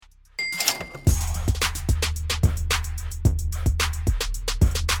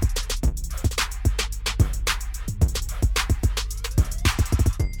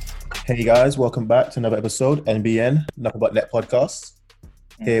Hey guys, welcome back to another episode, NBN, Nothing But Net Podcast.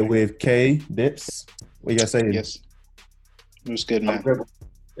 Here with Kay, Dips. What you guys saying? Yes. It was good, I'm man. good.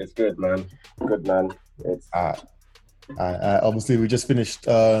 It's good, man. Good, man. It's Obviously, we just finished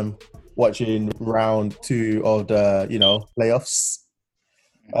watching round 2 of the, playoffs.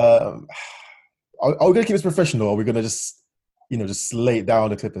 Are we going to keep this professional, or are we going to just lay it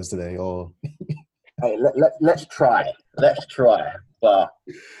down the Clippers today? Or hey, let's try. Let's try. But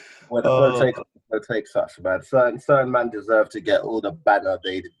we're going to take such, man. Certain man deserve to get all the banner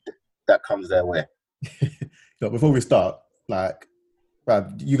that comes their way. Before we start,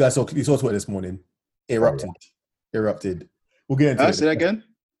 you guys saw Twitter this morning. Erupted. We'll get into it. Say that again.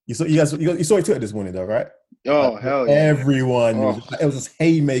 You saw Twitter this morning, though, right? Oh, hell yeah! Everyone, it was just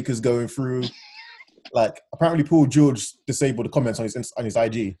haymakers going through. Apparently, Paul George disabled the comments on his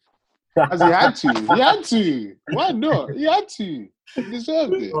IG. As he had to. Why not? He had to. He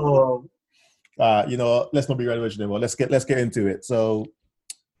deserved it. Let's not be relevant anymore. Let's get into it. So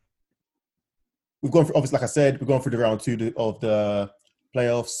we've gone through, obviously, like I said, we've gone through the round 2 of the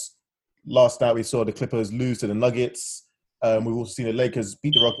playoffs. Last night we saw the Clippers lose to the Nuggets. We've also seen the Lakers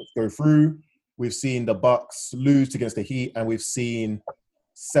beat the Rockets go through. We've seen the Bucks lose against the Heat, and we've seen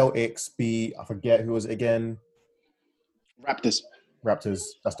Celtics beat, I forget who was it again. Raptors.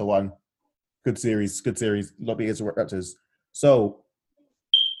 That's the one. Good series. Not being against the Raptors. So,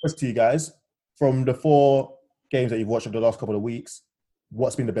 first to you guys, from the 4 games that you've watched over the last couple of weeks,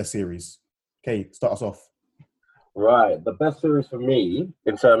 what's been the best series? Okay, start us off. Right. The best series for me,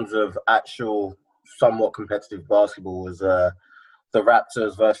 in terms of actual somewhat competitive basketball, was the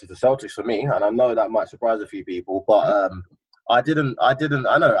Raptors versus the Celtics for me. And I know that might surprise a few people, but I know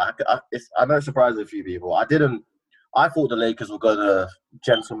it surprises a few people. I thought the Lakers were going to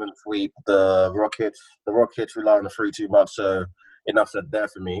gentleman sweep the Rockets. The Rockets rely on the 3 too much, so enough said there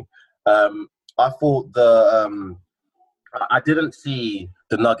for me. I thought I didn't see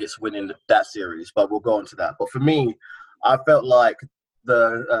the Nuggets winning that series, but we'll go on to that. But for me, I felt like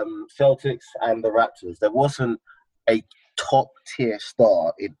the Celtics and the Raptors, there wasn't a top-tier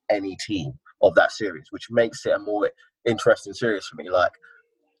star in any team of that series, which makes it a more interesting series for me. Like,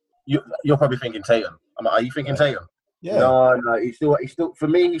 you're probably thinking Tatum. Are you thinking Tatum? Yeah. No. He's still. For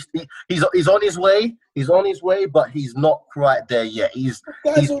me, he's on his way. He's on his way, but he's not quite there yet. He's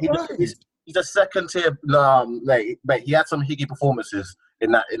a second tier. No, mate. He had some higgy performances in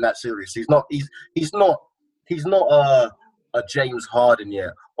that series. He's not a James Harden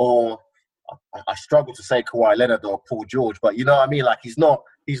yet, or I struggle to say Kawhi Leonard or Paul George, but you know what I mean. Like he's not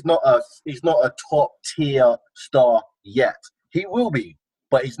a top tier star yet. He will be,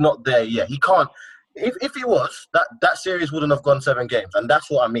 but he's not there yet. He can't. If he was, that series wouldn't have gone 7 games, and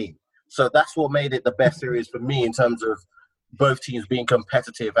that's what I mean. So that's what made it the best series for me in terms of both teams being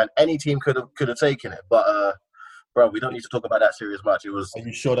competitive, and any team could have taken it. But bro, we don't need to talk about that series much. It was. Are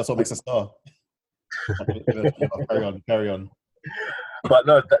you sure that's what makes a star? Carry on. But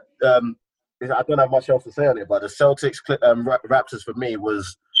no, I don't have much else to say on it. But the Celtics Raptors for me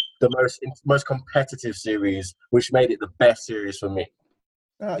was the most competitive series, which made it the best series for me.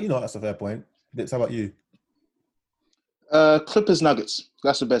 That's a fair point. How about you? Clippers Nuggets.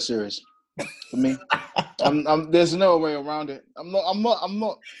 That's the best series for me. There's no way around it. I'm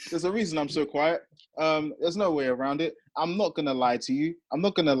not. There's a reason I'm so quiet. There's no way around it. I'm not gonna lie to you.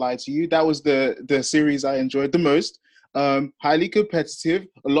 That was the series I enjoyed the most. Highly competitive.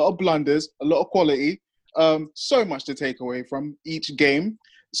 A lot of blunders. A lot of quality. So much to take away from each game.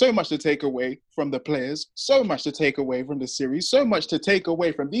 So much to take away from the players, so much to take away from the series, so much to take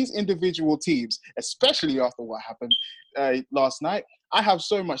away from these individual teams, especially after what happened last night. I have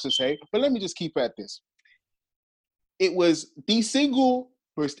so much to say, but let me just keep it at this. It was the single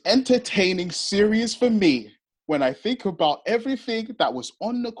most entertaining series for me when I think about everything that was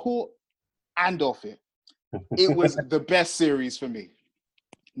on the court and off it. It was the best series for me.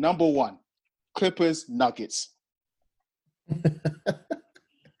 Number 1, Clippers Nuggets.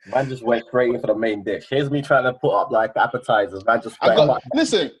 Man just went straight for the main dish. Here's me trying to put up appetizers. Man just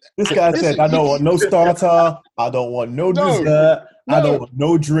listen. This guy said, I don't want no starter. I don't want no dessert. No. I don't want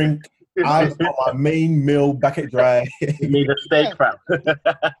no drink. I want my main meal back at dry. You need a steak wrap.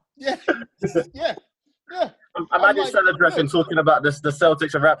 Yeah. Imagine Stella dressing talking about the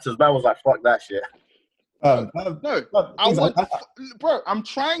Celtics and Raptors. Man was like, fuck that shit. Bro, I'm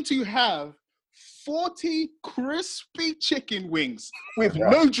trying to have 40 crispy chicken wings with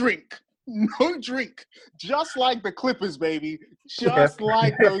no drink. Just like the Clippers, baby. Just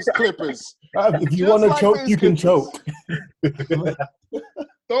like those Clippers. If you want to choke, you can choke.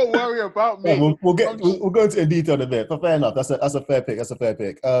 Don't worry about me. Yeah, we'll go into in detail in a bit. But fair enough. That's a fair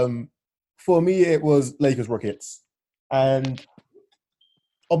pick. For me, it was Lakers Rockets, and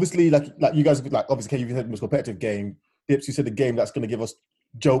obviously, like you guys, like obviously, you said the most competitive game. Dips, you said the game that's going to give us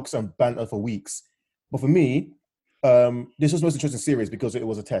jokes and banter for weeks. But for me, this was the most interesting series because it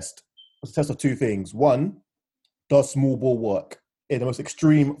was a test. It was a test of two things. One, does small ball work in the most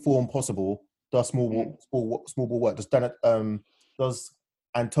extreme form possible? Does small ball work? Does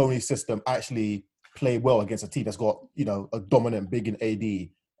Antony's system actually play well against a team that's got a dominant big in AD,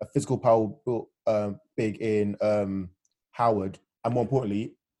 a physical power big in Howard, and more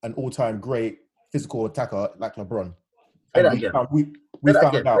importantly, an all-time great physical attacker like LeBron? Say And that again. we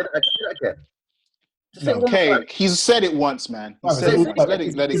found out. Say that again. Just say it No. one more Okay, time. he's said it once, man. He said it once. Let it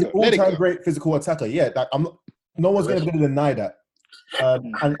He's an go. Let it all-time go. great physical attacker. Yeah, no one's going to deny that.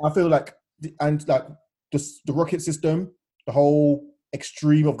 And I feel like the Rocket system, the whole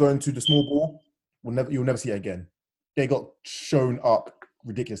extreme of going to the small ball, you'll never see it again. They got shown up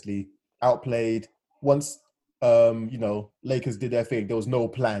ridiculously, outplayed. Once Lakers did their thing, there was no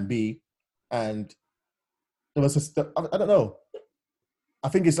plan B, and there was just I don't know. I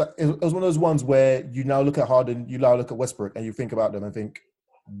think it was one of those ones where you now look at Harden, you now look at Westbrook, and you think about them and think,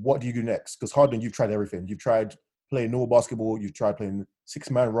 what do you do next? Because Harden, you've tried everything. You've tried playing normal basketball. You've tried playing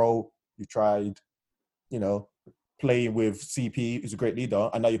six-man role. You've tried, playing with CP, who's a great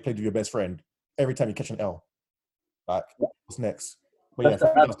leader, and now you played with your best friend. Every time you catch an L, like what's next? But yeah,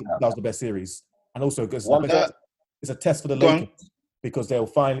 that was the best series, and also because it's a test for the Lakers because they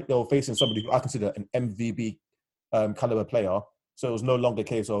were facing somebody who I consider an MVP caliber player. So it was no longer a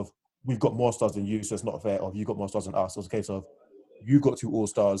case of we've got more stars than you, so it's not fair. Or you got more stars than us. It was a case of you got 2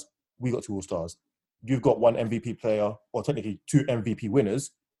 All-Stars, we got 2 All-Stars. You've got 1 MVP player, or technically 2 MVP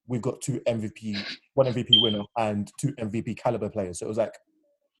winners. We've got 1 MVP winner and 2 MVP caliber players. So it was like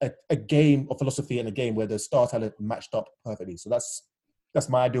a game of philosophy and a game where the star talent matched up perfectly. So that's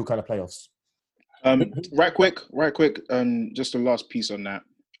my ideal kind of playoffs. Right quick. Just the last piece on that.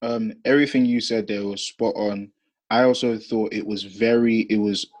 Everything you said there was spot on. I also thought it was the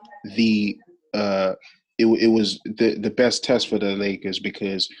best test for the Lakers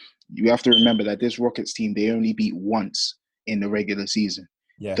because you have to remember that this Rockets team, they only beat once in the regular season.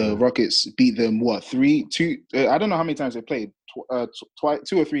 Yeah. The Rockets beat them two. I don't know how many times they played. 2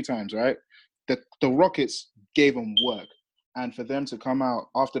 or 3 times, right? The Rockets gave them work, and for them to come out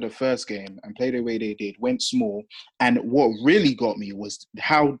after the first game and play the way they did, went small. And what really got me was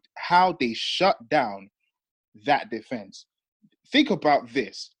how they shut down that defense. Think about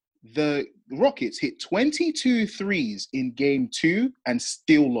this. The Rockets hit 22 threes in game 2 and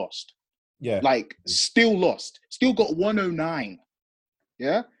still lost. Yeah. Still lost. Still got 109.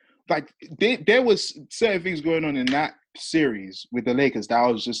 Yeah? There was certain things going on in that series with the Lakers that I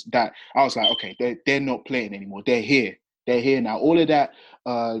was like, okay, they're not playing anymore. They're here. They're here now. All of that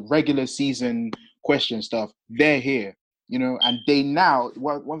regular season question stuff, they're here. And they now,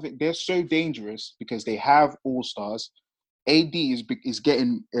 one thing, they're so dangerous because they have all-stars. AD is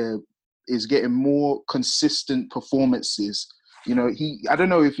getting more consistent performances. I don't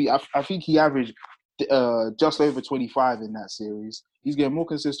know if I think he averaged just over 25 in that series. He's getting more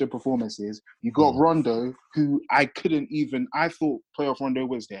consistent performances. You got Rondo, who I thought playoff Rondo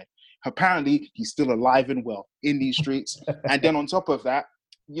was dead. Apparently, he's still alive and well in these streets. And then on top of that,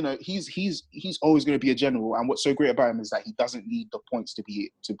 he's always going to be a general. And what's so great about him is that he doesn't need the points to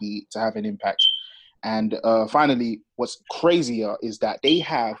have an impact. And finally, what's crazier is that they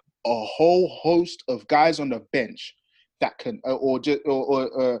have a whole host of guys on the bench that can,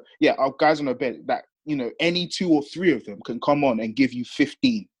 guys on the bench that any 2 or 3 of them can come on and give you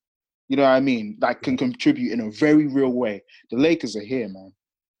 15. You know what I mean? That can contribute in a very real way. The Lakers are here, man.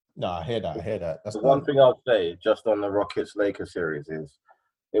 No, I hear that. That's the one thing I'll say just on the Rockets-Lakers series is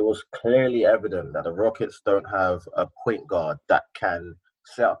it was clearly evident that the Rockets don't have a point guard that can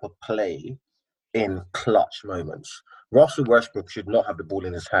set up a play in clutch moments. Russell Westbrook should not have the ball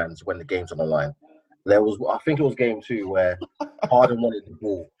in his hands when the game's on the line. I think it was game 2 where Harden wanted the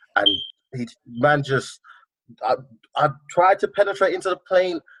ball and I tried to penetrate into the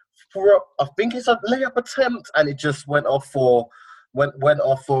plane for I think it's a layup attempt and it just went out of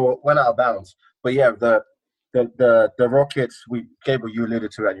bounds. But yeah, the Rockets, Gabriel, you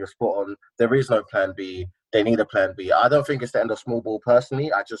alluded to it and you're spot on. There is no plan B. They need a plan B. I don't think it's the end of small ball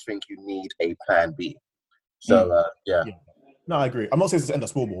personally. I just think you need a plan B. So, yeah. No, I agree. I'm not saying it's the end of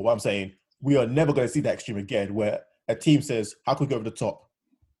small ball, but I'm saying we are never going to see that extreme again where a team says, how can we go over the top?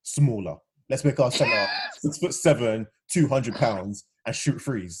 Smaller. Let's make our center 6'7", 200 pounds and shoot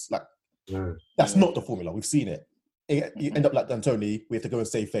threes. That's not the formula. We've seen it. You end up like D'Antoni. We have to go and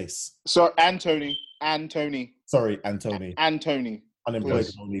save face. So Anthony. Sorry, Anthony. Anthony. unemployed.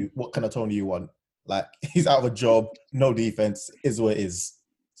 Yes. What kind of Tony you want? Like, he's out of a job, no defense, is what it is.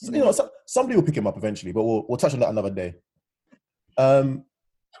 So, somebody will pick him up eventually, but we'll touch on that another day. Following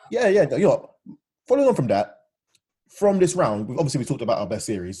on from that, from this round, we talked about our best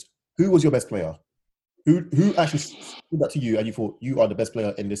series. Who was your best player? Who actually stood out to you and you thought you are the best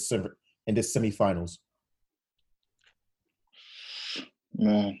player in this semi-finals?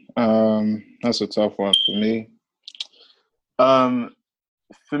 Man, that's a tough one for me.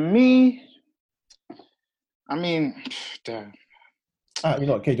 For me, I mean, damn. You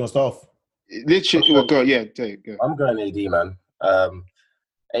know what, Kate, do you want to start off? Literally, well, go. Yeah, go. I'm going AD, man.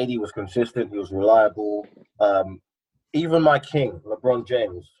 AD was consistent. He was reliable. Even my king, LeBron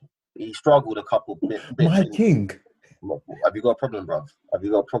James, he struggled a couple bits. My king. Have you got a problem, bro? Have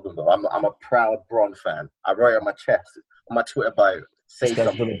you got a problem, bro? I'm a proud Bron fan. I wrote it on my chest, on my Twitter bio. Say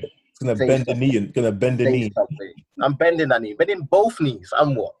something. Gonna bend the knee. Something. I'm bending that knee. Bending both knees.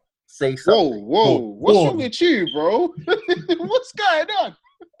 I'm what? Say something. Whoa. What's wrong with you, bro? What's going on?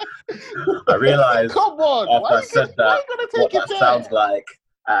 I realized Come on. after I said that, what that sounds like.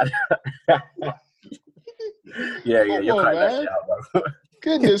 And yeah, you're cutting that shit out, bro.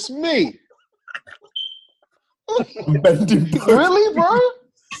 Goodness me. Really, bro?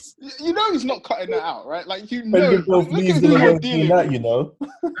 You know he's not cutting that out, right? Like, you know. Bending both knees who you're dealing with. You know.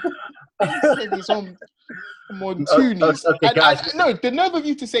 He's on more than two knees. Okay, guys. No, the nerve of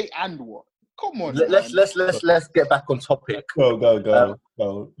you to say "and what"? Come on. Let's get back on topic.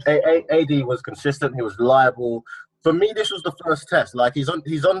 Go. AD was consistent. He was reliable. For me, this was the first test. Like, he's on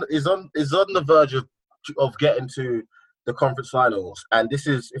the verge of getting to the conference finals, and this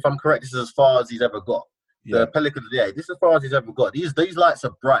is, if I'm correct, this is as far as he's ever got. The Pelicans, this is as far as he's ever got. These lights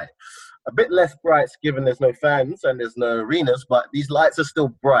are bright. A bit less bright given there's no fans and there's no arenas, but these lights are still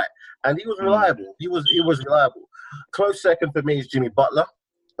bright. And he was reliable. He was reliable. Close second for me is Jimmy Butler.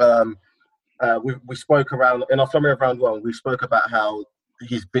 We spoke around, in our summary of round one, we spoke about how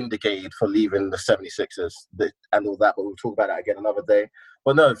he's vindicated for leaving the 76ers and all that, but we'll talk about that again another day.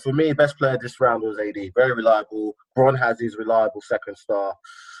 But no, for me, best player this round was AD. Very reliable. Bron has his reliable second star.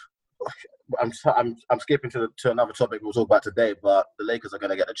 I'm skipping to another topic we'll talk about today, but the Lakers are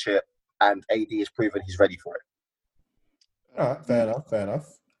going to get a chip, and AD is proven he's ready for it. All right, fair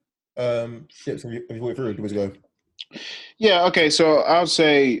enough. Ships, have you went through? Do we go? Yeah. Okay. So I'll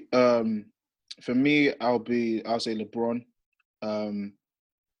say, for me, I'll say LeBron.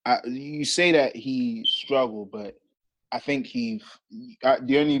 You say that he struggled, but I think the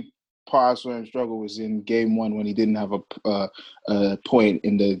only part I saw him struggle was in game one when he didn't have a point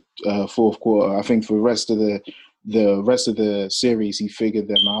in the fourth quarter. I think for the rest of the series, he figured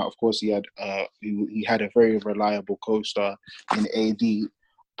them out. Of course, he had a very reliable co-star in AD,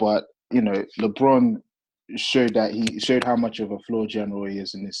 but LeBron showed how much of a floor general he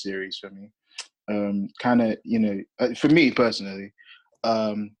is in this series for me. For me personally,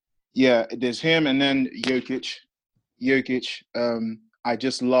 there's him and then Jokic. I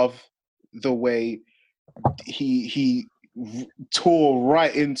just love the way he tore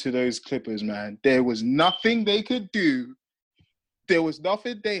right into those Clippers, man. There was nothing they could do. There was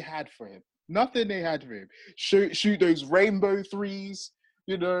nothing they had for him. Shoot those rainbow threes.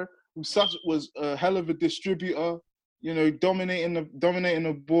 Was a hell of a distributor. Dominating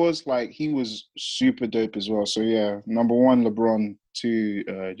the boards. Like, he was super dope as well. So yeah, number one, LeBron. Two,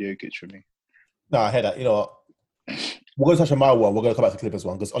 Jokic for me. No, I heard that. We're going to touch on my one. We're going to come back to Clippers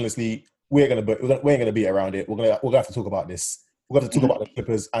one because honestly, we ain't going to beat around it. We're going to have to talk about this. We're going to talk about the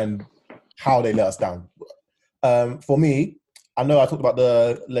Clippers and how they let us down. For me, I know I talked about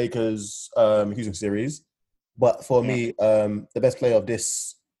the Lakers Houston series, but for me, the best player of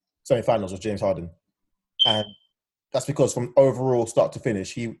this semi-finals was James Harden, and that's because from overall start to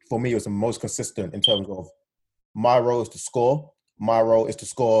finish, he for me was the most consistent in terms of my role is to score, my role is to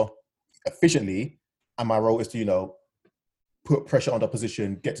score efficiently, and my role is to put pressure on the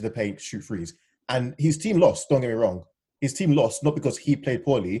position, get to the paint, shoot threes. And his team lost, don't get me wrong. His team lost not because he played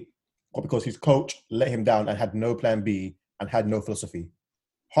poorly, but because his coach let him down and had no plan B and had no philosophy.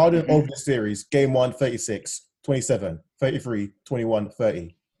 Harden over the series, game 1, 36, 27, 33, 21,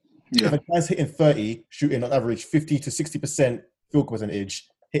 30. Yeah. If a guy's hitting 30, shooting on average 50 to 60% field percentage,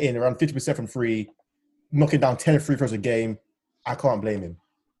 hitting around 50% from free, knocking down 10 free throws a game, I can't blame him.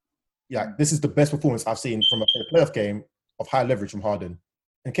 Yeah, this is the best performance I've seen from a playoff game of high leverage from Harden.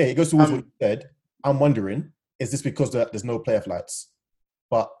 Okay, it goes towards what you said. I'm wondering, is this because there's no playoff lights?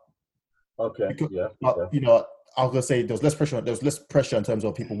 But I was gonna say there was less pressure. There was less pressure in terms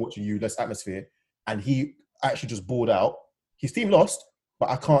of people watching you, less atmosphere, and he actually just balled out. His team lost, but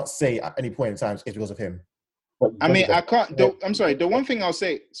I can't say at any point in time it's because of him. But I mean, then I can't. again, I'm sorry. The one thing I'll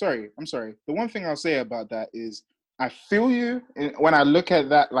say. Sorry, I'm sorry. The one thing I'll say about that is, I feel you when I look at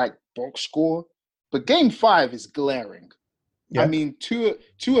that like box score, but Game 5 is glaring. Yeah. I mean, two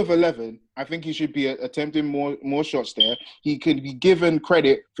of 11. I think he should be attempting more shots there. He could be given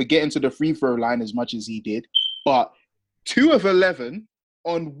credit for getting to the free throw line as much as he did, but 2 of 11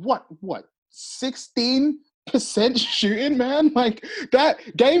 on what 16% shooting, man. Like that.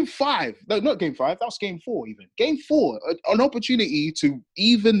 Game 5, no, not Game 5. That was Game 4. Even Game 4, an opportunity to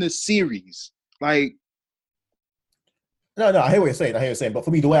even the series. Like, No, I hear what you're saying. But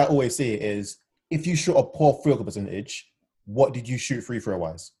for me, the way I always say it is, if you shoot a poor field goal percentage, what did you shoot free throw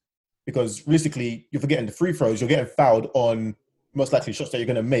wise? Because realistically, you're forgetting the free throws. You're getting fouled on most likely shots that you're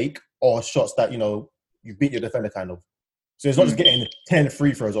going to make or shots that, you beat your defender kind of. So it's not just getting 10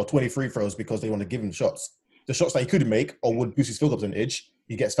 free throws or 20 free throws because they want to give him shots. The shots that he could make or would boost his field goal percentage,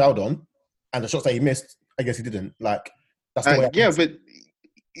 he gets fouled on. And the shots that he missed, I guess he didn't. Like, that's the way but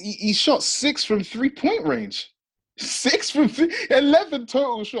he shot 6 from 3-point range. 11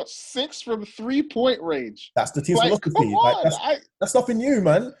 total shots, 6 from 3-point range. That's the team's Like, philosophy. come on, That's nothing new,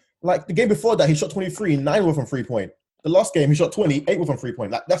 man. Like the game before that, he shot 23, 9 were from 3-point. The last game, he shot 20, 8 were from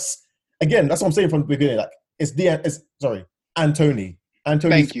 3-point. Like that's what I'm saying from the beginning. Like Anthony.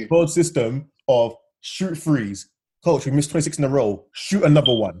 Anthony's broad system of shoot threes. Coach, we missed 26 in a row. Shoot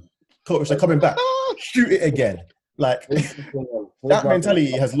another one. Coach, they're coming back. Shoot it again. Like that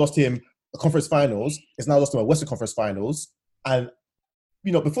mentality has lost him a conference finals. It's now lost him a Western Conference finals. And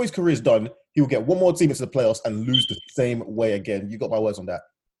before his career is done, he will get one more team into the playoffs and lose the same way again. You got my words on that.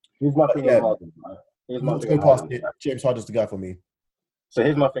 Here's my thing on Harden. Not to go past it. James Harden's the guy for me. So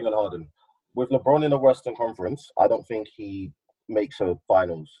here's my thing on Harden. With LeBron in the Western Conference, I don't think he makes a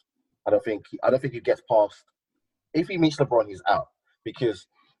finals. I don't think he gets past. If he meets LeBron, he's out. Because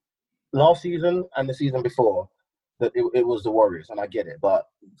last season and the season before, it was the Warriors, and I get it. But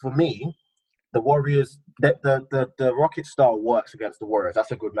for me, the Warriors, the Rocket style works against the Warriors.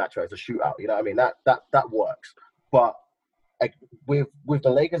 That's a good matchup. It's a shootout. You know what I mean? That works. But with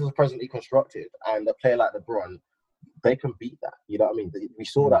the Lakers as presently constructed and a player like LeBron, they can beat that. You know what I mean? We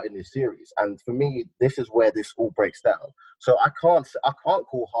saw that in this series. And for me, this is where this all breaks down. So I can't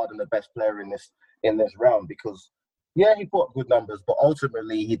call Harden the best player in this round because, yeah, he put good numbers, but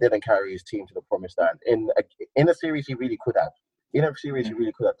ultimately he didn't carry his team to the promised land. In a series, he really could have.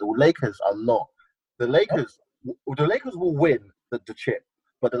 The Lakers are not. The Lakers will win the chip,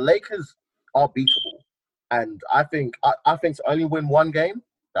 but the Lakers are beatable. And I think to only win one game,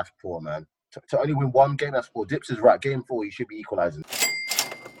 that's poor, man. To only win one game, that's poor. Dips is right. Game 4, you should be equalizing.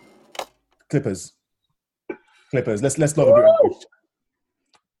 Clippers. Let's love a bit of it.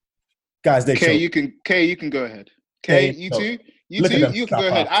 Guys, they you can go ahead. You can go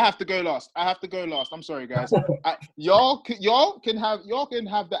ahead. I have to go last. I'm sorry, guys. Y'all can have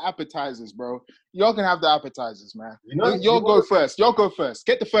the appetizers, bro. Y'all can have the appetizers, man. Y'all go first.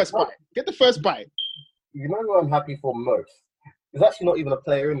 Get the first bite. You know who I'm happy for most? He's actually not even a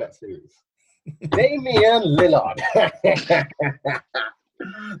player in that series. Damian Lillard.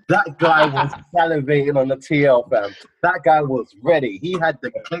 That guy was salivating on the TL, fam. That guy was ready. He had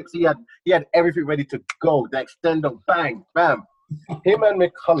the clips. He had everything ready to go. The extender, bang, bam. Him and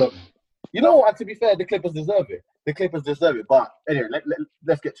McCollum. You know what? To be fair, the Clippers deserve it. But anyway,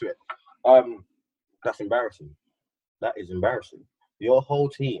 let's get to it. That's embarrassing. That is embarrassing. Your whole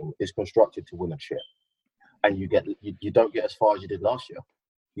team is constructed to win a chip, and you don't get as far as you did last year.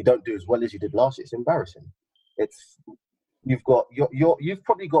 You don't do as well as you did last year. It's embarrassing. You've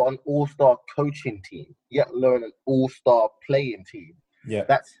probably got an all-star coaching team, yet alone an all-star playing team. Yeah,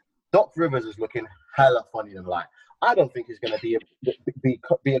 that's Doc Rivers is looking hella funny and like I don't think he's going to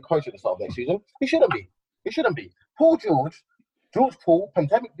be a coach at the start of next season. He shouldn't be. Paul George,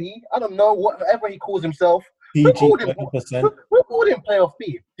 Pandemic B, I don't know whatever he calls himself. Who called him Playoff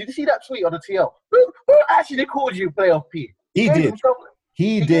P? Did you see that tweet on the TL? Who actually called you Playoff P? He did.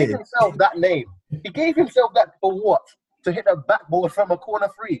 He gave himself that name. He gave himself that for what? To hit a backboard from a corner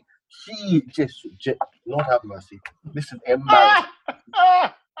three. He just Lord have mercy. This is embarrassing.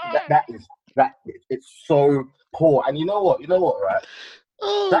 It's so poor. And you know what, right?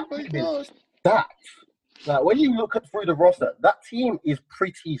 Oh my God. Like when you look through the roster, that team is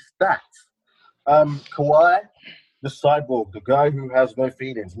pretty stacked. Kawhi, the cyborg, the guy who has no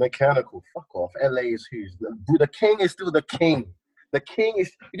feelings, mechanical, fuck off. LA is who's the king is still the king. The king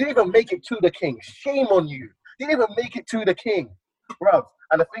is you didn't even make it to the king. Shame on you. You didn't even make it to the king. Bro.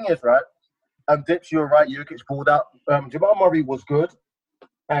 And the thing is, right? Dips, you're right, Jokic pulled out. Jamal Murray was good.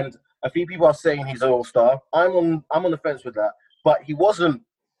 And a few people are saying he's an all-star. I'm on the fence with that. But he wasn't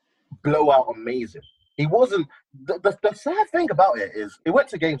blowout amazing. He wasn't. The sad thing about it is, it went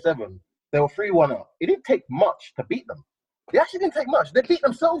to Game 7. They were 3-1 up. It didn't take much to beat them. It actually didn't take much. They beat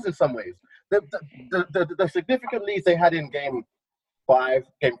themselves in some ways. The significant leads they had in Game 5,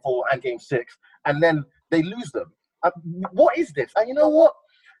 Game 4, and Game 6, and then they lose them. What is this? And you know what?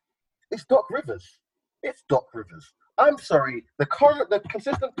 It's Doc Rivers. It's Doc Rivers. I'm sorry. The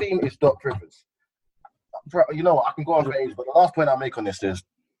consistent theme is Doc Rivers. You know what? I can go on for ages, but the last point I'll make on this is,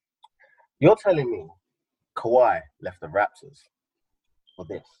 you're telling me Kawhi left the Raptors for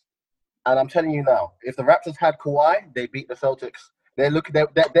this. And I'm telling you now, if the Raptors had Kawhi, they beat the Celtics.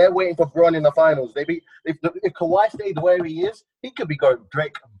 They're waiting for Bron in the finals. If Kawhi stayed where he is, he could be going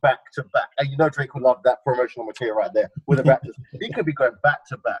Drake back to back. And you know Drake would love that promotional material right there with the Raptors. He could be going back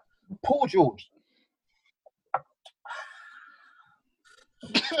to back. Paul George.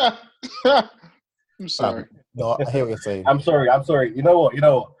 I'm sorry. No, I hear what you're saying. I'm sorry. You know what?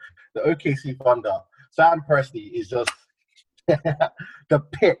 The OKC Thunder, Sam Presti is just the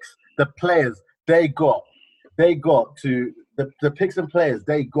picks, the players they got to the picks and players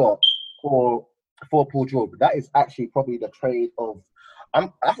they got for Paul George. That is actually probably the trade of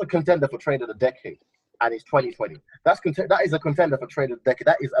that's a contender for trade of the decade, and it's 2020. That is a contender for trade of the decade.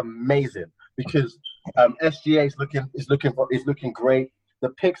 That is amazing because SGA is looking great. The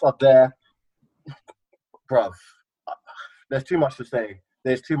picks are there, bruv. There's too much to say.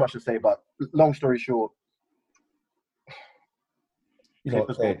 But long story short, you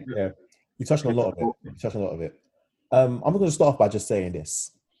touched on a lot of it. I'm going to start off by just saying this.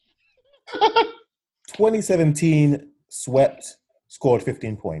 2017 swept, scored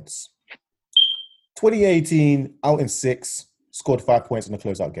 15 points. 2018 out in 6, scored 5 points in the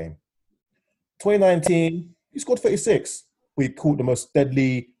closeout game. 2019 he scored 36. We caught the most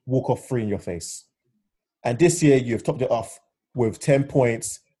deadly walk-off free in your face. And this year you've topped it off with 10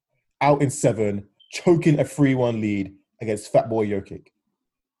 points, out in 7, choking a 3-1 lead against Fatboy Jokic.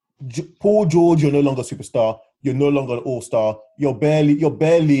 Paul George, you're no longer a superstar. You're no longer an all-star. You're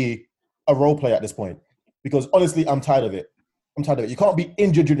barely a role player at this point. Because honestly, I'm tired of it. You can't be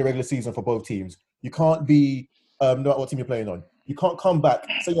injured during the regular season for both teams. You can't be no matter what team you're playing on. You can't come back,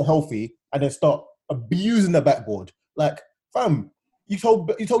 say you're healthy, and then start abusing the backboard. Like, fam, you told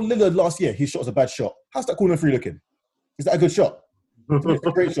Lillard last year his shot was a bad shot. How's that corner three looking? Is that a good shot? It's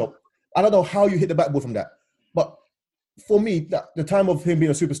a great shot. I don't know how you hit the backboard from that. But for me, the time of him being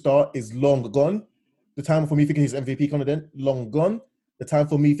a superstar is long gone. The time for me thinking he's MVP candidate, long gone. The time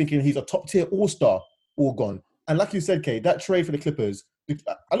for me thinking he's a top-tier all-star, all gone. And like you said, Kay, that trade for the Clippers,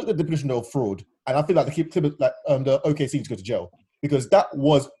 I looked at the definition of fraud, and I feel like the Clippers, the OKC needs to go to jail because that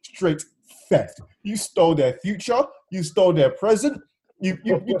was straight theft. You stole their future. You stole their present. You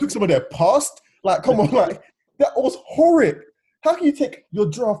took some of their past. Like, come on, like that was horrid. How can you take your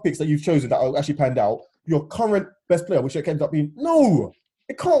draft picks that you've chosen that are actually panned out, your current best player, which it ends up being? No,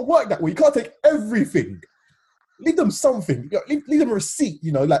 it can't work that way. You can't take everything. Leave them something. Leave them a receipt.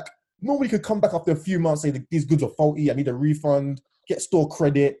 Like normally you could come back after a few months, say these goods are faulty. I need a refund. Get store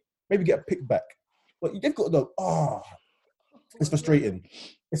credit. Maybe get a pick back. But they've got to go. It's frustrating.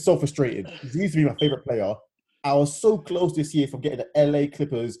 It's so frustrating. He used to be my favorite player. I was so close this year from getting the LA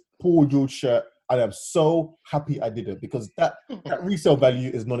Clippers Paul George shirt, and I'm so happy I didn't because that resale value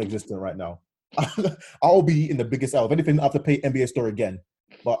is non-existent right now. I'll be eating the biggest L. If anything, I have to pay NBA Store again.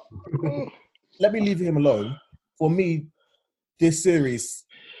 But let me leave him alone. For me, this series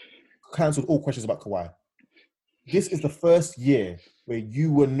cancelled all questions about Kawhi. This is the first year where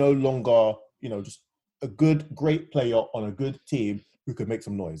you were no longer, just a great player on a good team who could make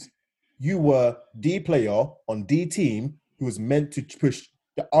some noise. You were the player on the team who was meant to push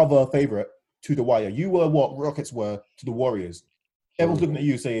the other favorite to the wire. You were what Rockets were to the Warriors. Everyone's looking at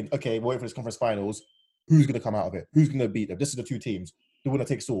you saying, okay, we're waiting for this conference finals. Who's going to come out of it? Who's going to beat them? This is the two teams. The winner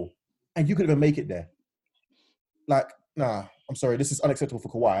takes all. And you couldn't even make it there. Like, nah, I'm sorry. This is unacceptable for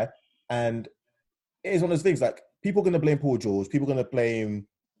Kawhi. And it is one of those things, like, people are going to blame Paul George. People are going to blame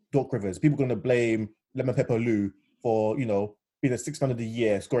Doc Rivers. People are going to blame Lemon Pepper Lou for, being a sixth man of the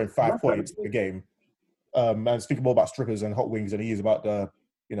year, scoring 5 points a game. And speaking more about strippers and hot wings than he is about the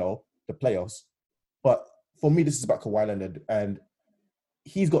playoffs. But for me, this is about Kawhi Leonard. And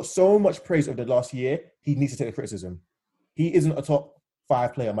he's got so much praise over the last year, he needs to take the criticism. He isn't a top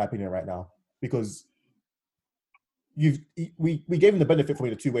 5 player, in my opinion, right now. Because we gave him the benefit for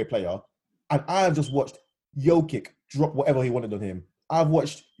being a two-way player. And I have just watched Jokic drop whatever he wanted on him. I've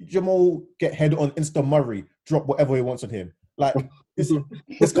watched Jamal get head on Insta Murray, drop whatever he wants on him. Like,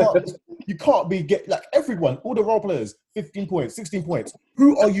 you can't be like everyone, all the role players, 15 points, 16 points.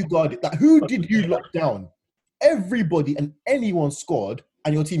 Who are you guarding? Like, who did you lock down? Everybody and anyone scored,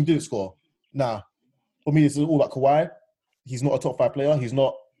 and your team didn't score. Nah, for me, this is all about Kawhi. He's not a top 5 player. He's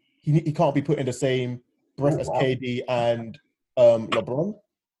not. He can't be put in the same breath as KD and LeBron.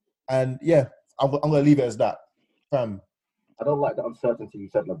 And yeah, I'm going to leave it as that, fam. I don't like the uncertainty you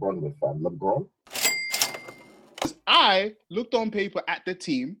said LeBron with, fam. LeBron? I looked on paper at the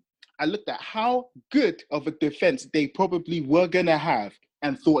team. I looked at how good of a defense they probably were going to have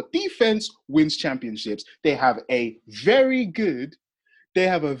and thought defense wins championships. They have a very good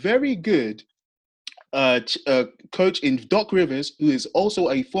coach in Doc Rivers, who is also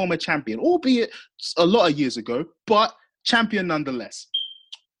a former champion, albeit a lot of years ago, but champion nonetheless.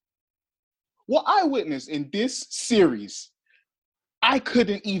 What I witnessed in this series, I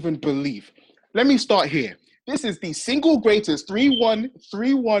couldn't even believe. Let me start here. This is the single greatest 3-1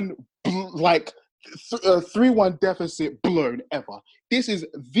 deficit blown ever. This is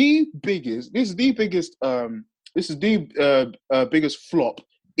the biggest flop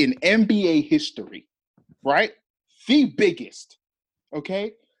in NBA history, right? The biggest,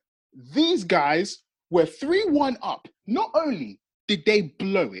 okay? These guys were 3-1 up. Not only did they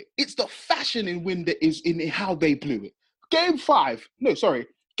blow it, it's the fashion in how they blew it. Game 5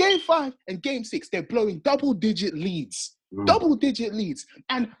 and Game 6, they're blowing double-digit leads. Double-digit leads.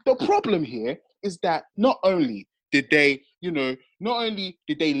 And the problem here is that not only did they let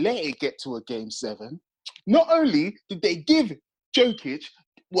it get to a Game 7, not only did they give Jokic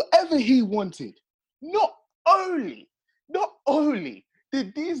whatever he wanted, not only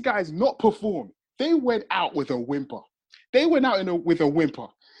did these guys not perform, they went out with a whimper. With a whimper.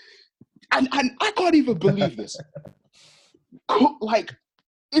 And I can't even believe this. Like,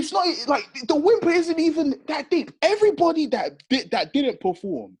 it's not like the whimper isn't even that deep. Everybody that didn't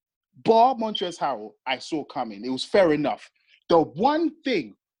perform, bar Montrezl Harrell, I saw coming. It was fair enough. The one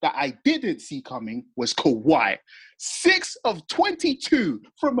thing that I didn't see coming was Kawhi. 6 of 22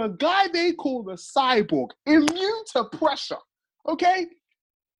 from a guy they call the Cyborg, immune to pressure. Okay?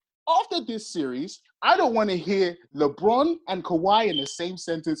 After this series, I don't want to hear LeBron and Kawhi in the same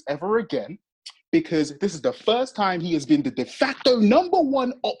sentence ever again, because this is the first time he has been the de facto number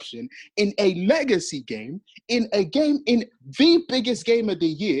 1 option in a legacy game, in the biggest game of the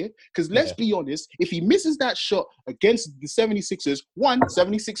year. Because let's be honest, if he misses that shot against the 76ers,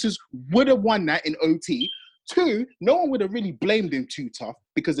 76ers would have won that in OT. 2, no one would have really blamed him too tough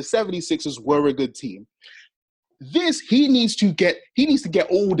because the 76ers were a good team. He needs to get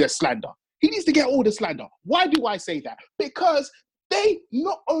all the slander. He needs to get all the slander. Why do I say that? Because they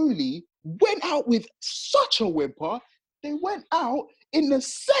not only went out with such a whimper, they went out in the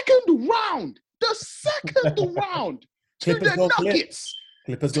second round. The second round to the Nuggets.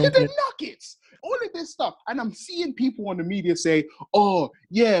 Nuggets. All of this stuff. And I'm seeing people on the media say, oh,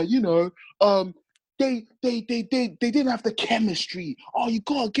 yeah, they didn't have the chemistry. Oh, you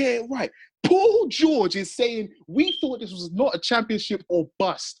gotta get it right. Paul George is saying, we thought this was not a championship or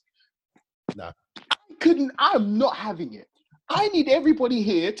bust. Nah. I'm not having it. I need everybody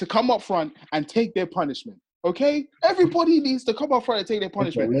here to come up front and take their punishment. Okay? Everybody needs to come up front and take their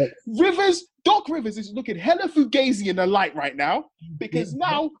punishment. Doc Rivers is looking hella fugazi in the light right now, because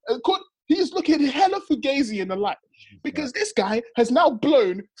now he's looking hella fugazi in the light. Because this guy has now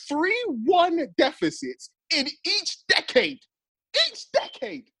blown 3-1 deficits in each decade.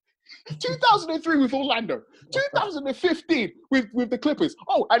 2003 with Orlando, 2015 with the Clippers.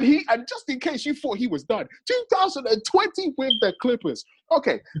 Oh, and just in case you thought he was done, 2020 with the Clippers.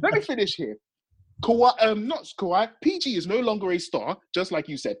 Okay, let me finish here. Not Kawhi. PG is no longer a star, just like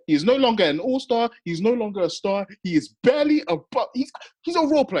you said. He is no longer an all-star. He's no longer a star. He is barely he's a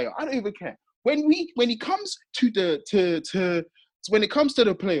role player. I don't even care. When it comes to the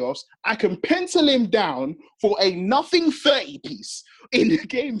playoffs, I can pencil him down for a nothing 30 piece in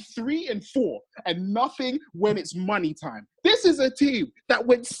game 3 and 4, and nothing when it's money time. This is a team that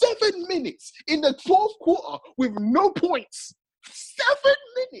went 7 minutes in the 12th quarter with no points. 7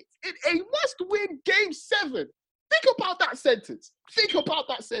 minutes in a must-win game 7. Think about that sentence.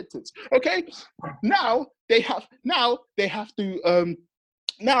 Okay? Now they have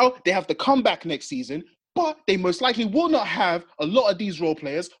to come back next season, but they most likely will not have a lot of these role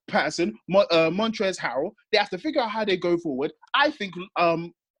players, Patterson, Montrezl Harrell. They have to figure out how they go forward. I think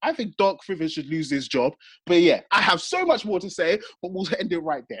Doc Rivers should lose his job. But yeah, I have so much more to say, but we'll end it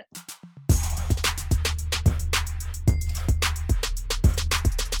right there.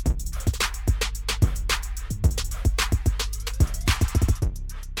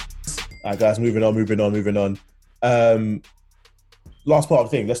 All right, guys, moving on. Last part of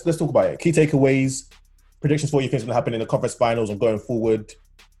the thing. Let's talk about it. Key takeaways, predictions for what you think is going to happen in the conference finals and going forward.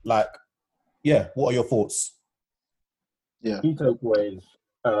 What are your thoughts? Yeah. Key takeaways.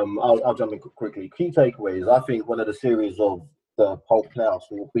 I'll jump in quickly. Key takeaways. I think one of the series of the whole playoffs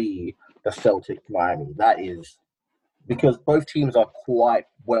will be the Celtics Miami. That is because both teams are quite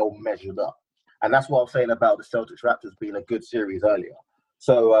well measured up, and that's what I was saying about the Celtics Raptors being a good series earlier.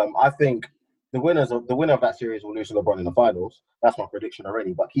 So I think the winner of that series will lose to LeBron in the finals. That's my prediction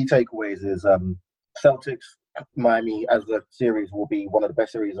already. But key takeaways is Celtics Miami as a series will be one of the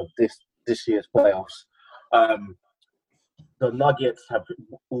best series of this year's playoffs. The Nuggets have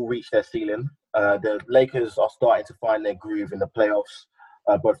all reached their ceiling. The Lakers are starting to find their groove in the playoffs,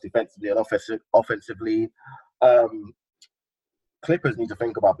 both defensively and offensively. Clippers need to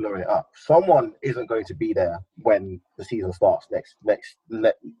think about blowing it up. Someone isn't going to be there when the season starts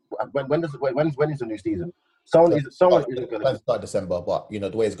when is the new season? Someone isn't going to start December, but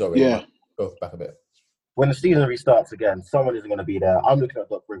the way it's going, go back a bit. When the season restarts again, someone isn't going to be there. I'm looking at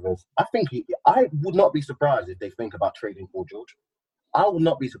Doc Rivers. I would not be surprised if they think about trading Paul George. I would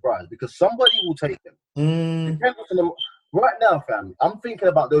not be surprised because somebody will take him. Right now, fam, I'm thinking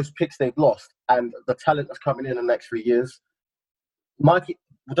about those picks they've lost and the talent that's coming in the next 3 years. Mikey,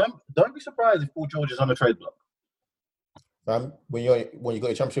 don't be surprised if Paul George is on the trade block. Fam, when you got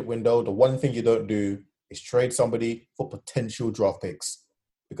your championship window, the one thing you don't do is trade somebody for potential draft picks.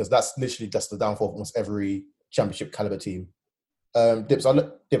 Because that's literally just the downfall of almost every championship caliber team. Dips,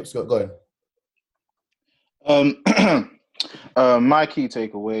 go ahead. My key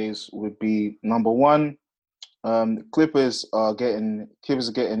takeaways would be number one, Lakers are getting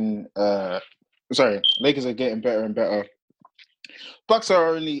better and better. Bucks are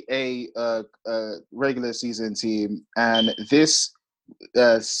only a regular season team, and this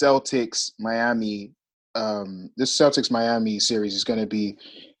Celtics Miami series is going to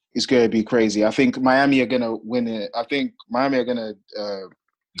be crazy. I think Miami are going to win it. I think Miami are going to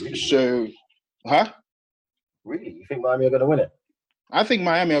show. Huh? Really? You think Miami are going to win it? I think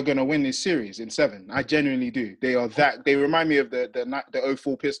Miami are going to win this series in 7. I genuinely do. They remind me of the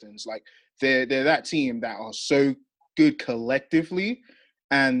 04 Pistons. Like they're that team that are so good collectively,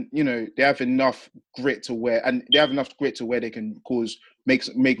 and they have enough grit to where they can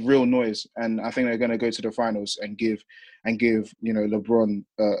make real noise. And I think they're going to go to the finals and give LeBron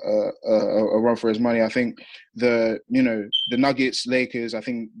a run for his money. I think the Nuggets, Lakers, I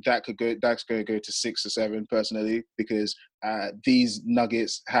think that's going to go to 6 or 7 personally, because these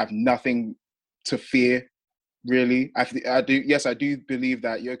Nuggets have nothing to fear. Really, I do believe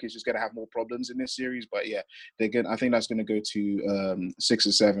that Jokic is going to have more problems in this series, but yeah, I think that's going to go to 6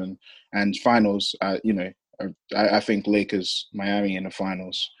 or 7 and finals. I think Lakers, Miami in the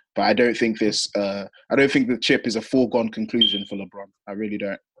finals, but I don't think the chip is a foregone conclusion for LeBron. I really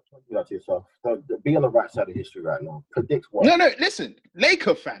don't. Do that to yourself. Be on the right side of history right now. Predict what? No. Listen,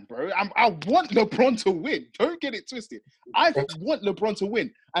 Laker fan, bro. I want LeBron to win. Don't get it twisted. I want LeBron to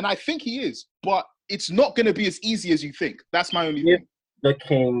win, and I think he is, but it's not going to be as easy as you think. That's my only thing. The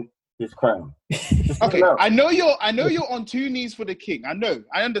king is crowned. Okay, I know you're on 2 knees for the king. I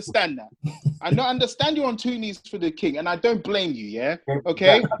understand that. I understand you're on 2 knees for the king, and I don't blame you. Yeah,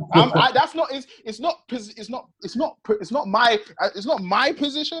 okay. That's not. It's not my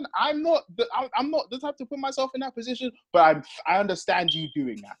position. I'm not the type to put myself in that position. But I understand you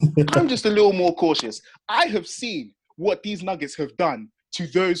doing that. I'm just a little more cautious. I have seen what these Nuggets have done to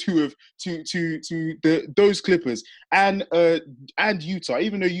those who have those Clippers and Utah,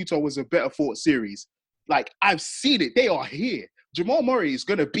 even though Utah was a better fought series. Like, I've seen it. They are here. Jamal Murray is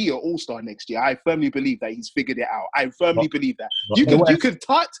going to be an all-star next year. I firmly believe that he's figured it out. I firmly believe that. You can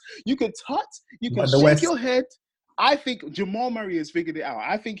shake your head. I think Jamal Murray has figured it out.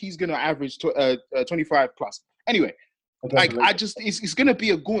 I think he's going to average 25 plus. Anyway, it's going to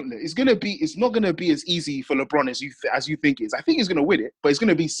be a gauntlet. It's not going to be as easy for LeBron as you think it is. I think he's going to win it, but it's going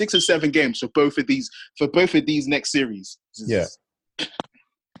to be 6 or 7 games for both of these next series. Yeah.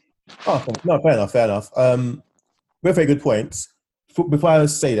 Oh, no, fair enough. Very good points. Before I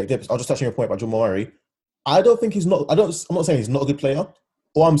say that, Dips, I'll just touch on your point about Jamal Murray. I'm not saying he's not a good player.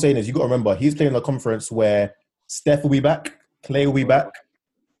 All I'm saying is you got to remember he's playing in a conference where Steph will be back, Clay will be back,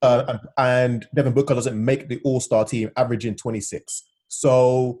 and Devin Booker doesn't make the All-Star team, averaging 26.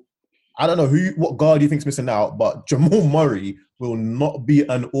 So I don't know what guard you think's missing out, but Jamal Murray will not be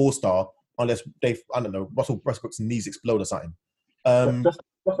an All-Star unless Russell Westbrook's knees explode or something. Just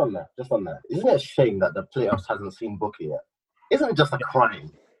on that. Isn't it a shame that the playoffs hasn't seen Booker yet? Isn't it just a crime?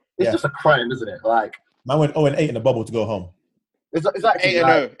 It's just a crime, isn't it? Like, man went 0-8 in the bubble to go home. It's actually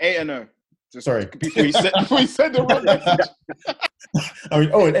 8-0. Sorry. Before he said the wrong message. I mean,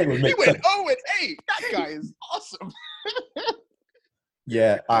 0-8 would make sense. He went 0-8. That guy is awesome.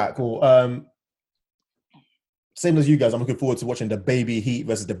 Yeah. All right. Cool. same as you guys, I'm looking forward to watching the baby Heat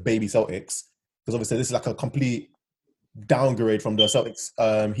versus the baby Celtics, because obviously this is like a complete downgrade from the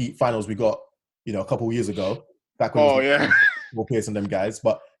Celtics Heat finals we got, a couple of years ago. Back when it was Paul Pierce and them guys.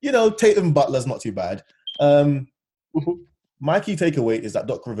 But, Tatum Butler's not too bad. My key takeaway is that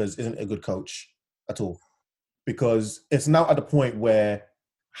Doc Rivers isn't a good coach at all, because it's now at the point where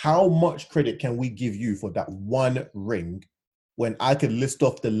how much credit can we give you for that one ring when I could list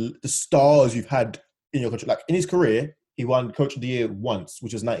off the stars you've had in your country? Like in his career, he won Coach of the Year once,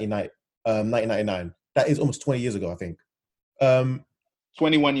 which was 1999. That is almost 20 years ago, I think.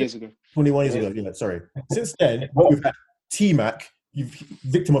 21 years ago. 21 years ago, sorry. Since then, we've had T-Mac,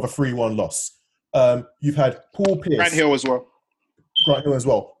 victim of a 3-1 loss. You've had Paul Pierce. Grant Hill as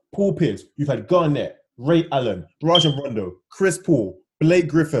well. Paul Pierce. You've had Garnett, Ray Allen, Rajon Rondo, Chris Paul, Blake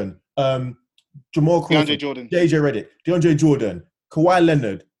Griffin, Jamal Crawford, DeAndre Jordan, JJ Redick, DeAndre Jordan, Kawhi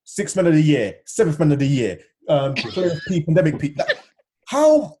Leonard, 6th Man of the Year, 7th Man of the Year, pandemic peak.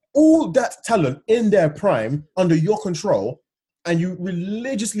 How all that talent in their prime under your control, and you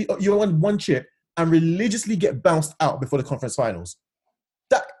won one chip and religiously get bounced out before the conference finals.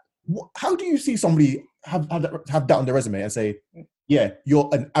 How do you see somebody have that on their resume and say, yeah, you're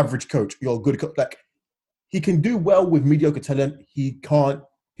an average coach, you're a good coach? Like, he can do well with mediocre talent. He can't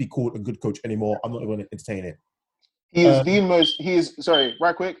be called a good coach anymore. I'm not going to entertain it. He is the most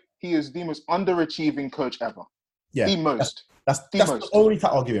underachieving coach ever. Yeah. The most. That's the only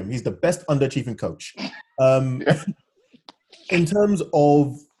title I'll give him. He's the best underachieving coach. In terms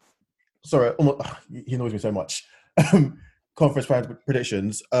of, he annoys me so much. Conference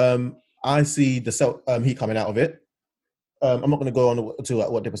predictions. I see the Heat coming out of it. I'm not going to go on to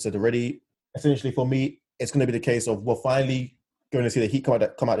what Dipper said already. Essentially, for me, it's going to be the case of we're finally going to see the Heat come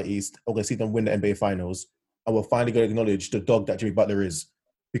out the East. We're going to see them win the NBA Finals, and we're finally going to acknowledge the dog that Jimmy Butler is,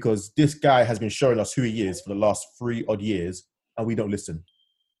 because this guy has been showing us who he is for the last 3 odd years, and we don't listen.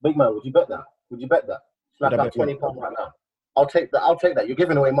 Big man, would you bet that? Slap that £20 right now. I'll take that. You're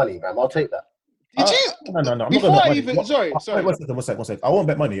giving away money, man. I'll take that. Did you? No. I'm Before not I gonna even, sorry. One second. I won't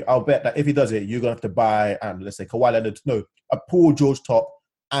bet money. I'll bet that if he does it, you're gonna have to buy, let's say Kawhi Leonard, a Paul George top,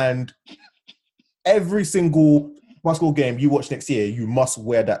 and every single basketball game you watch next year, you must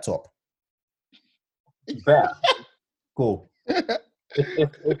wear that top. Bet. Cool. If I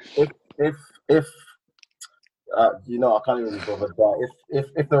can't even bother that.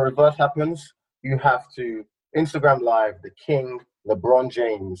 If the reverse happens, you have to Instagram Live the King. LeBron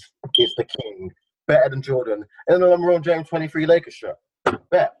James is the king, better than Jordan, and then LeBron James 23 Lakers shirt.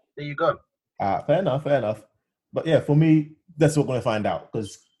 Bet. There you go. Fair enough. But yeah, for me, that's what we're gonna find out,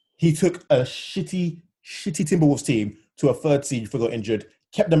 because he took a shitty Timberwolves team to a 3rd seed before got injured,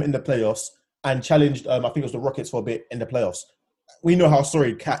 kept them in the playoffs, and challenged. I think it was the Rockets for a bit in the playoffs. We know how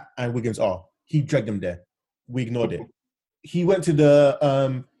sorry Cat and Wiggins are. He dragged them there. We ignored it. He went to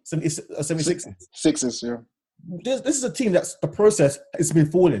the 76. Sixers, yeah. This is a team that's the process has been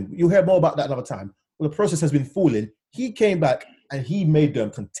falling. You'll hear more about that another time. Well, the process has been falling. He came back and he made them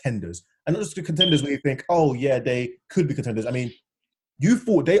contenders. And not just the contenders where you think, oh, yeah, they could be contenders. I mean, you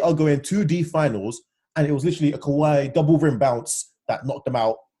thought they are going 2D finals, and it was literally a Kawhi double rim bounce that knocked them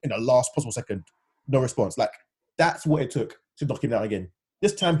out in the last possible second. No response. Like, that's what it took to knock him out again.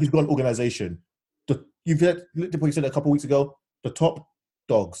 This time he's got an organization. You've heard what you said a couple of weeks ago. The top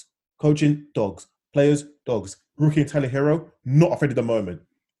dogs, coaching dogs, players dogs. Rookie and Tyler Hero, not afraid of the moment.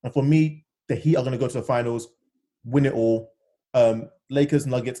 And for me, the Heat are going to go to the finals, win it all. Lakers,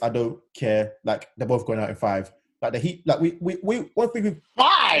 Nuggets, I don't care. Like, they're both going out in 5. Like the Heat, like we one thing we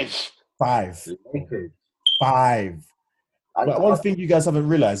 5. But one thing you guys haven't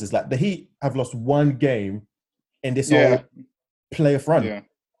realized is that the Heat have lost 1 game in this whole playoff run. Yeah.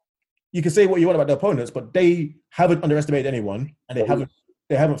 You can say what you want about the opponents, but they haven't underestimated anyone, and they haven't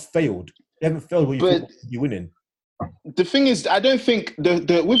failed. They haven't failed when you're winning. The thing is, I don't think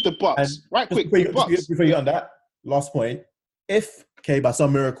the with the Bucks. Before you on that last point, if by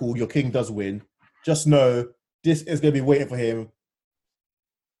some miracle your king does win, just know this is going to be waiting for him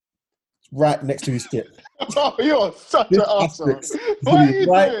right next to his chip. Oh, you're such an asshole. Why are you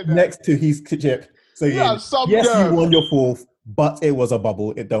right doing that? next to his chip. So yes, you won your 4th, but it was a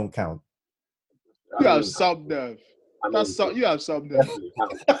bubble. It don't count. You have some nerve. You have some nerve.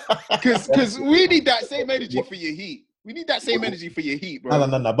 Because we need that same energy for your Heat. We need that same energy for your Heat, bro.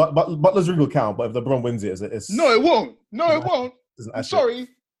 No. But Butler's ring will count. But if LeBron wins it, it's no, it won't. No, it won't. I'm sorry.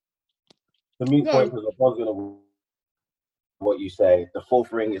 The meat point was LeBron's gonna win. What you say? The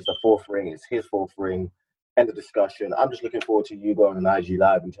 4th ring is the 4th ring. It's his 4th ring. End of discussion. I'm just looking forward to you going on IG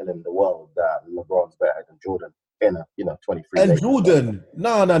Live and telling the world that LeBron's better than Jordan. in a 23. And Jordan.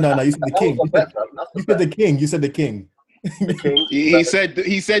 No. You said the king. You said the king. You said the king. The king. He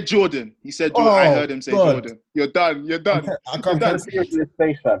said Jordan. He said Jordan. I heard him say Jordan. You're done. I can't seriously this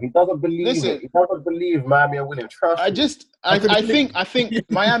face, fam. He doesn't believe it. He doesn't believe Miami are winning. Trust me. I think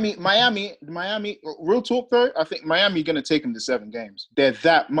Miami. Real talk though, I think Miami gonna take him to 7 games. They're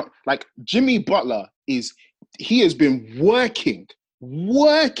that much. Like Jimmy Butler he has been working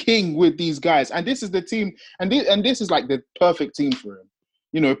with these guys, and this is the team, and this is like the perfect team for him.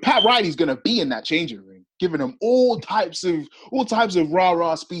 Pat Riley's gonna be in that changing room, giving them all types of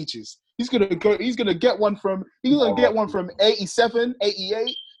rah-rah speeches. He's gonna get one from 87,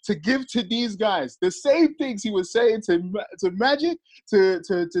 88 to give to these guys. The same things he was saying to Magic, to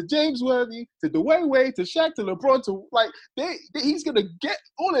James Worthy, to Dwayne Wade, to Shaq, to LeBron, he's gonna get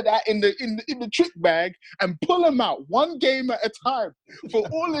all of that in the trick bag and pull them out one game at a time for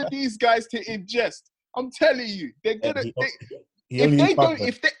all of these guys to ingest. I'm telling you, they're gonna.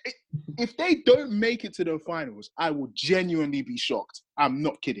 If they don't make it to the finals, I will genuinely be shocked. I'm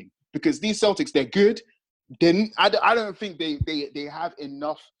not kidding, because these Celtics, they're good. I don't think they have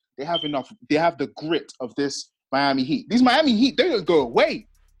enough. They have the grit of this Miami Heat. These Miami Heat, they don't go away.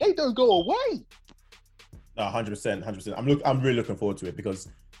 No, 100%. I'm really looking forward to it, because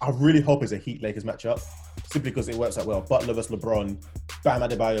I really hope it's a Heat Lakers matchup, simply because it works out well. Butler versus LeBron, Bam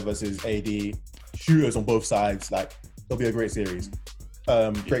Adebayo versus AD, shooters on both sides. Like, it'll be a great series.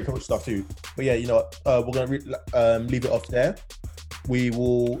 Great coach stuff too. But yeah, we're gonna leave it off there. We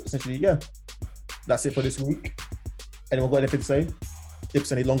will essentially, that's it for this week. Anyone got anything to say?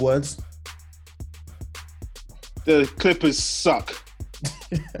 Dips, any long words? The Clippers suck.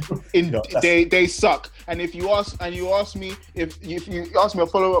 They suck. And if you ask me a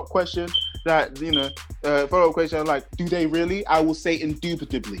follow-up question like, do they really? I will say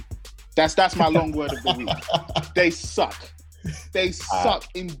indubitably. That's my long word of the week. They suck. They suck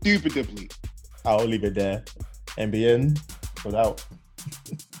indubitably. I'll leave it there. NBN, without.